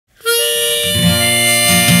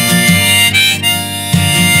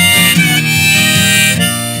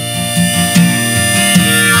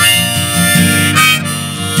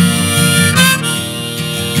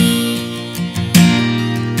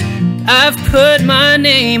put my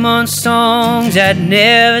name on songs I'd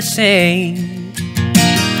never sing.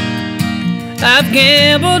 I've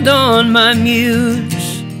gambled on my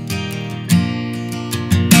muse.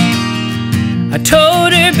 I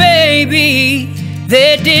told her, baby,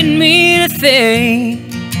 that didn't mean a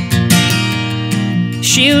thing.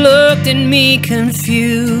 She looked at me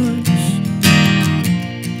confused.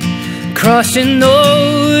 Crossing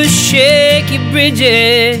those shaky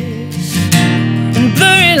bridges and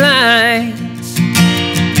blurry lines,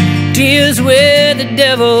 deals with the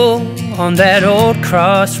devil on that old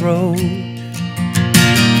crossroad.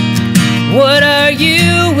 What are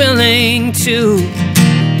you willing to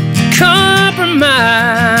compromise?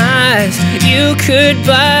 You could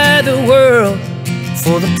buy the world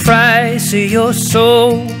for the price of your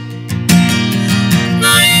soul.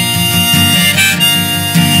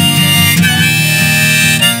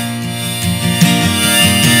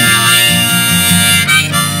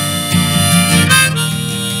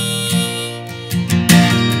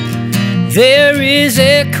 There is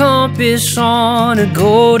a compass on a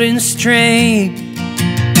golden string,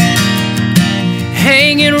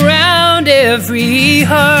 hanging round every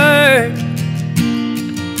heart.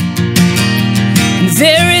 And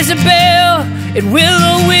there is a bell it will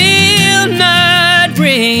or will not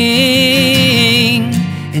ring.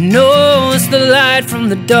 It knows the light from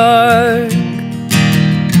the dark,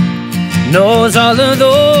 knows all of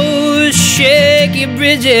those shaky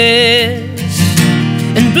bridges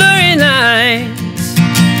and blurry lines,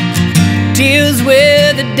 deals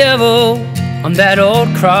with the devil on that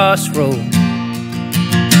old crossroad.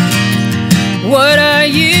 What are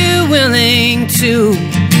you willing to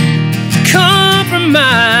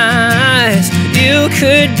compromise? You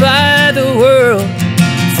could buy the world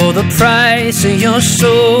for the price of your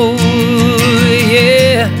soul,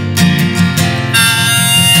 yeah.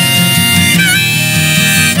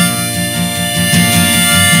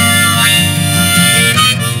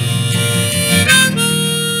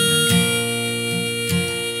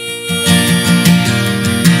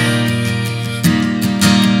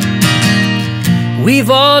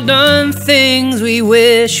 We've all done things we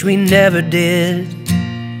wish we never did.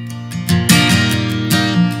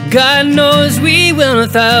 God knows we will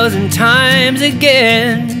 1,000 times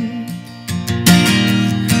again.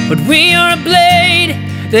 But we are a blade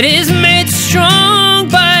that is made strong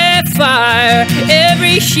by fire.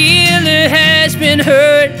 Every healer has been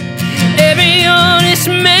hurt, every honest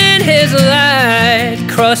man has lied,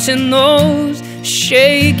 crossing those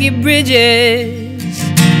shaky bridges,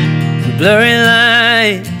 blurry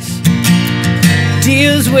lines,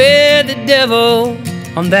 deals with the devil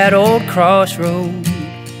on that old crossroad.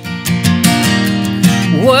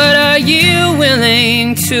 What are you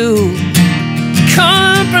willing to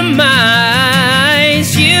compromise?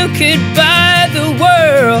 You could buy the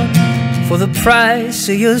world for the price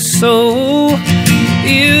of your soul.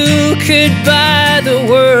 You could buy the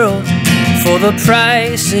world for the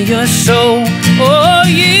price of your soul. Oh,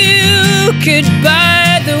 you could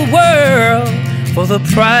buy the world for the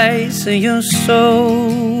price of your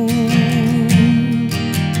soul.